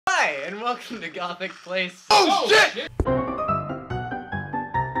Hi, and welcome to Gothyk Place. Oh shit!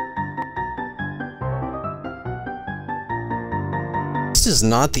 This is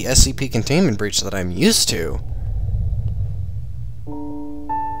not the SCP containment breach that I'm used to.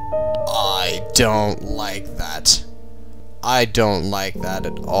 I don't like that. I don't like that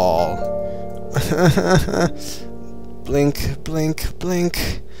at all. Blink, blink,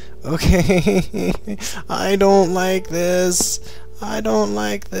 blink. Okay. I don't like this. I don't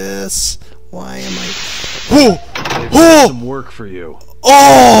like this. Why am I... Oh! I've got some work for you.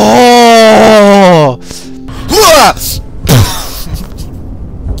 Oh!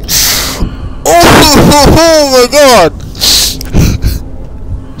 Oh my god!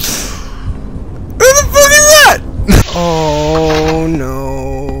 Where the fuck is that? Oh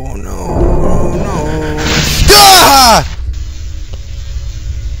no, no, no. Ah!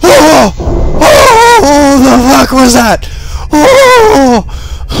 Oh! Oh! The fuck was that? Oh!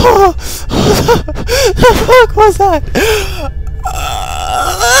 Oh! The fuck was that?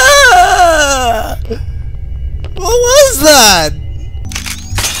 What was that?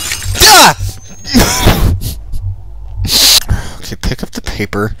 Ah! Okay, pick up the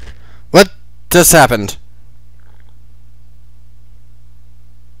paper. What just happened?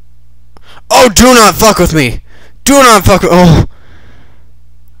 Oh, do not fuck with me! Do not fuck with... Oh!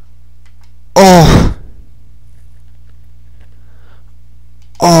 Oh!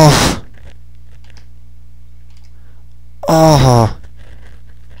 Oh! Oh!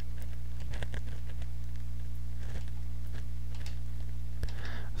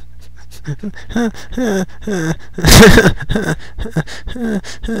 I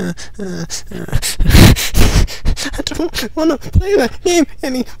don't want to play that game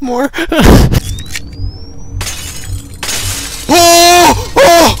anymore. Oh!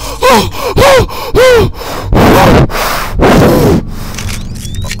 Oh! Oh! Oh!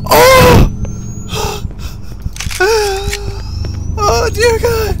 Oh! Oh dear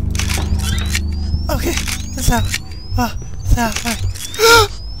God! Okay, that's out. That's out.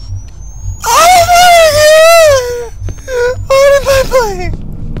 Oh my God! What am I playing?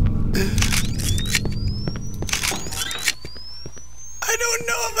 I don't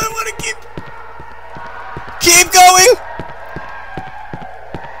know if I want to keep going.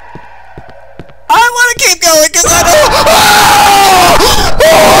 I want to keep going because I don't.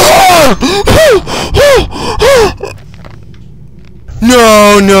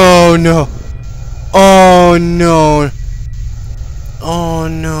 No, no, no. Oh no. Oh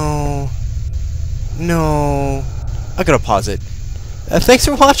no. No. I gotta pause it. Thanks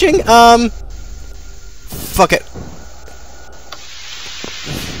for watching. Fuck it.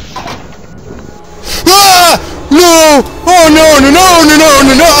 Ah! No! Oh no! No! No! No! No!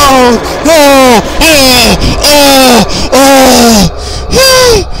 No! No! Oh! Oh!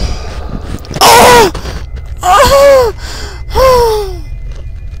 Oh! Oh! Oh!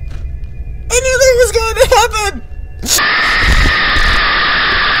 I knew that was going to happen.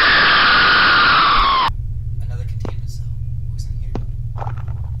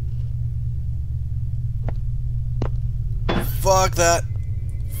 Fuck that.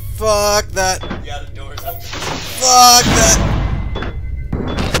 Fuck that. Yeah, the door's open. Fuck that.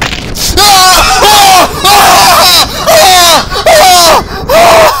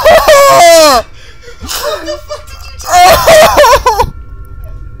 What the fuck did you do?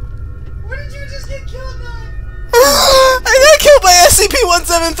 What did you just get killed by? I got killed by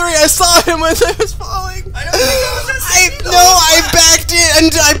SCP-173. I saw him as I was falling. I don't think that was SCP. I backed in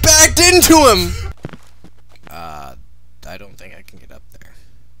and I backed into him. I don't think I can get up there.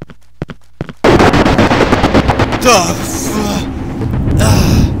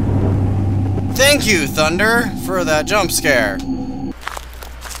 Thank you, Thunder, for that jump scare.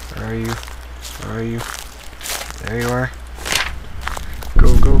 Where are you? Where are you? There you are.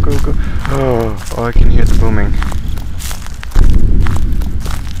 Go, go, go, go. Oh, I can hear the booming.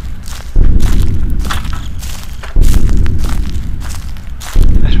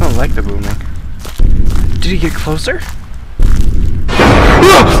 I don't like the booming. Did he get closer?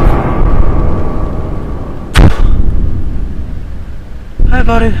 Hi,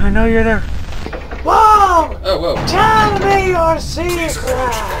 buddy. I know you're there. Whoa! Oh, whoa. Tell me your secret!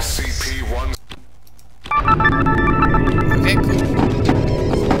 Okay, cool.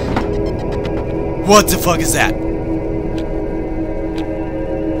 What the fuck is that?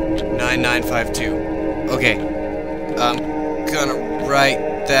 9952. Okay. I'm gonna write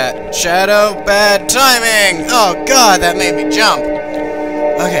that. Shadow, bad timing! Oh god, that made me jump.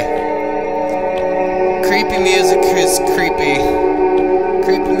 Okay. Creepy music is creepy.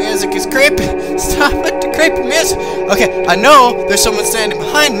 Creepy music is creepy. Stop with the creepy music. Okay, I know there's someone standing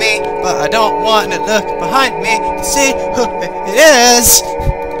behind me, but I don't want to look behind me to see who it is.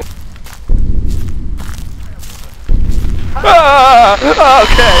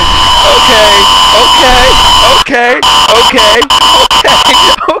 Okay.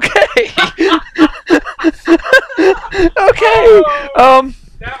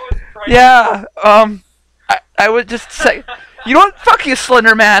 Yeah, I would just say, you know what? Fuck you,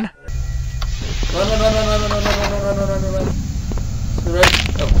 Slender Man. Run. Right.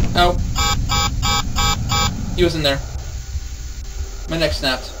 Oh. He was in there. My neck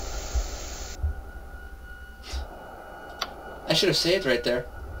snapped. I should have saved right there.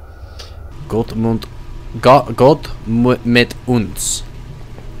 Gott mit uns.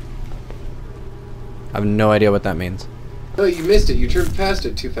 I have no idea what that means. Oh, you missed it. You turned past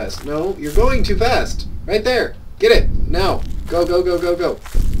it too fast. No, you're going too fast. Right there. Get it. Now. Go.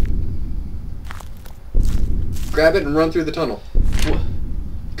 Grab it and run through the tunnel.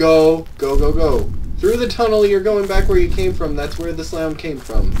 Go. Through the tunnel, you're going back where you came from. That's where the sound came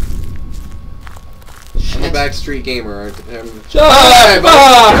from. I'm a backstreet gamer. Okay. Go.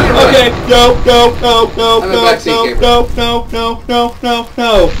 I'm a backseat gamer.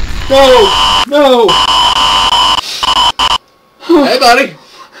 No. Hey, buddy.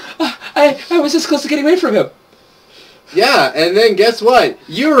 I was this close to getting away from him. Yeah, and then guess what?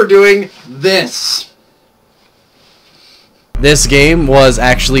 You were doing this. This game was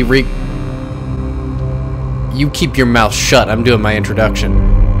actually You keep your mouth shut. I'm doing my introduction.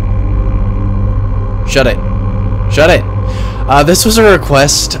 Shut it. This was a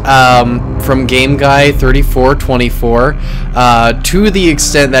request from Game Guy 3424 to the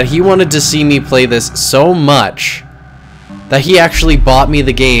extent that he wanted to see me play this so much that he actually bought me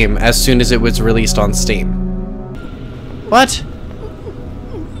the game as soon as it was released on Steam. What?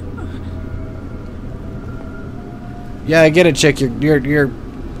 Yeah, I get it, chick. You're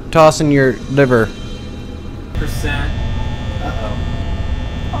tossing your liver. Uh-oh.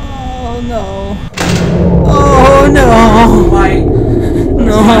 Oh no. Oh no. Why?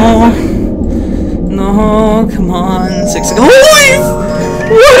 No, come on. 6 seconds.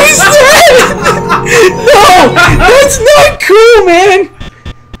 What is that? No, that's not cool, man.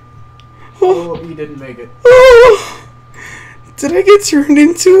 Oh, he didn't make it. Oh, did I get turned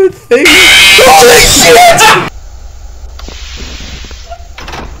into a thing? Holy shit!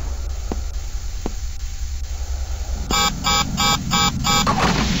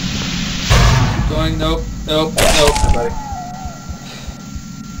 Going, nope. Buddy.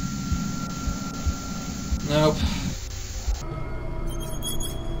 Nope.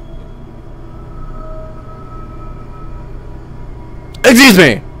 Excuse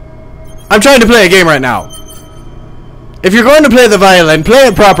me! I'm trying to play a game right now. If you're going to play the violin, play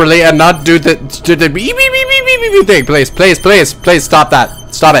it properly and not do the beep beep beep thing. Please, stop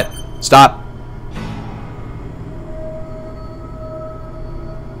that. Stop it. Stop.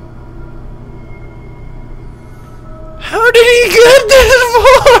 How did he get this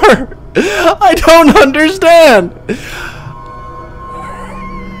far? I don't understand.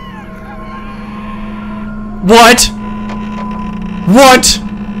 What?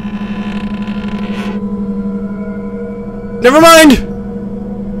 Never mind!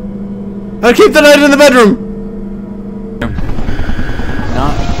 I'll keep the night in the bedroom!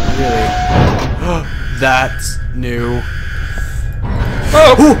 Not really. That's new.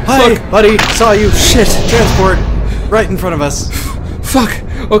 Oh, ooh, hi, buddy! Saw you! Shit! Transport! Right in front of us. Fuck.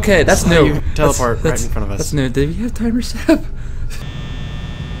 Okay, that's new. You teleport right in front of us. That's new. Did we have timer set up?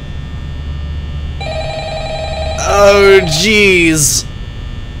 Oh, jeez.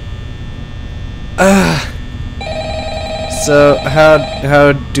 So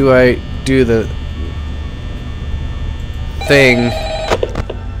how do I do the thing?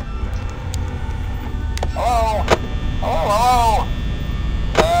 Hello?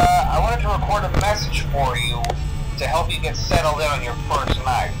 I wanted to record a message for you to help you get settled in on your first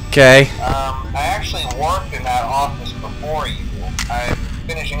night. Okay. I actually worked in that office before you. I'm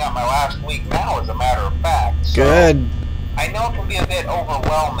finishing up my last week now, as a matter of fact. So Good. I know it can be a bit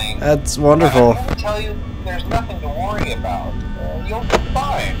overwhelming. That's wonderful. I'm going to tell you there's nothing to worry about. You'll be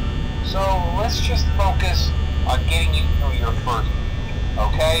fine. So let's just focus on getting you through your first week,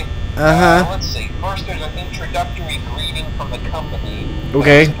 okay? Let's see. First, there's an introductory greeting from the company.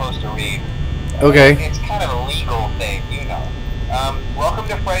 Okay. That I'm supposed to read. Okay. It's kind of a legal thing, you know. Welcome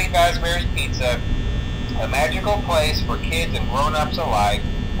to Freddy Fazbear's Pizza, a magical place for kids and grown-ups alike,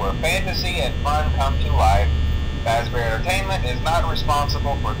 where fantasy and fun come to life. Fazbear Entertainment is not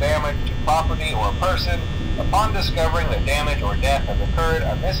responsible for damage to property or person Upon discovering that damage or death has occurred,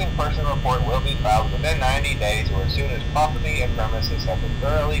 a missing person report will be filed within 90 days or as soon as property and premises have been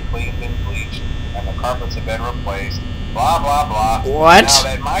thoroughly cleaned and bleached and the carpets have been replaced. Blah, blah, blah. What? Now,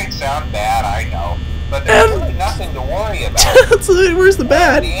 that might sound bad, I know, but there's really nothing to worry about. Where's the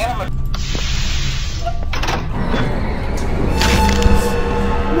bad?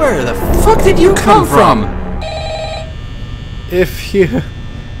 Where the fuck did you come from? If you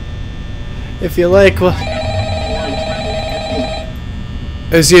like what...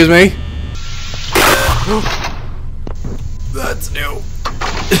 Excuse me? That's new.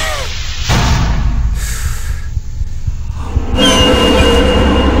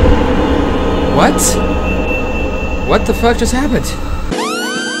 What? What the fuck just happened?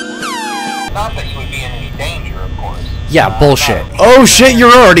 Not that you would be in any danger, of course. Yeah, bullshit. Oh shit,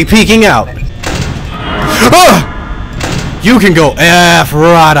 you're already peeking out. You can go F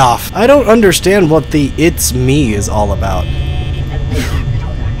right off. I don't understand what the "it's me" is all about.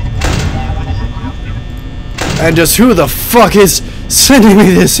 And just who the fuck is sending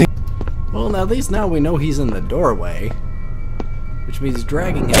me this? Well, at least now we know he's in the doorway, which means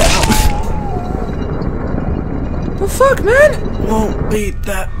dragging him out. The fuck, man? Won't be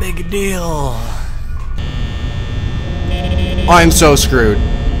that big a deal. I'm so screwed.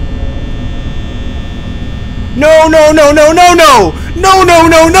 No, no, no, no, no, no! No, no,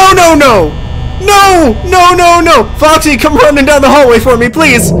 no, no, no, no! No, no, no, no! Foxy, come running down the hallway for me,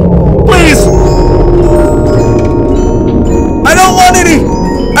 please! Please! I don't want any!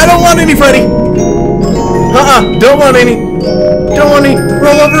 I don't want any, Freddy! Don't want any! Don't want any!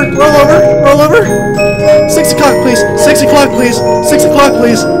 Roll over, roll over, roll over! 6 o'clock, please! 6 o'clock, please! 6 o'clock,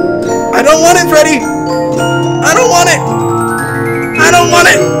 please! I don't want it, Freddy! I don't want it! I don't want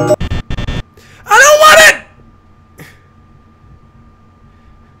it! I don't want it!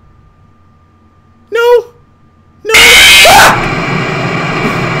 No! No! Ah!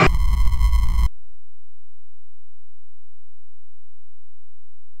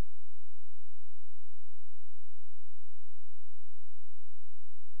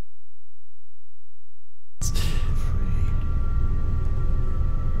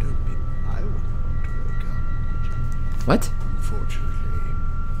 What? Fortunately,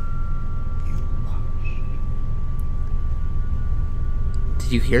 you must.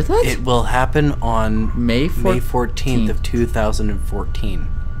 Did you hear that? It will happen on May May 14th of 2014.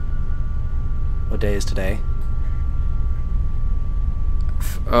 What day is today?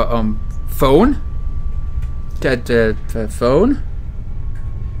 Phone? Phone?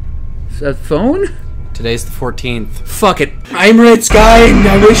 Phone? Today's the 14th. Fuck it. I'm Red Sky, and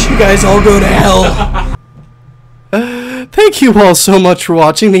I wish you guys all go to hell. Thank you all so much for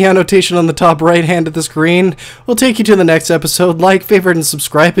watching. The annotation on the top right hand of the screen will take you to the next episode. Like, favorite, and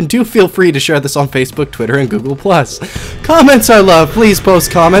subscribe, and do feel free to share this on Facebook, Twitter, and Google+. Comments I love. Please post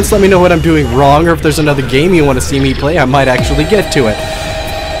comments. Let me know what I'm doing wrong, or if there's another game you want to see me play, I might actually get to it.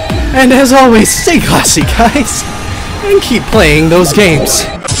 And as always, stay classy, guys, and keep playing those games.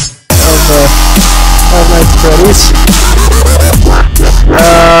 Five Nights at Freddy's.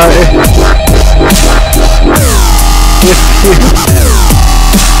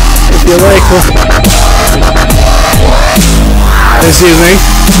 If you like, Excuse me?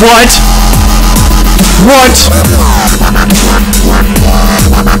 What? What?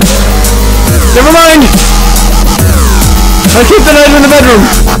 Never mind! I'll keep the knife in the bedroom!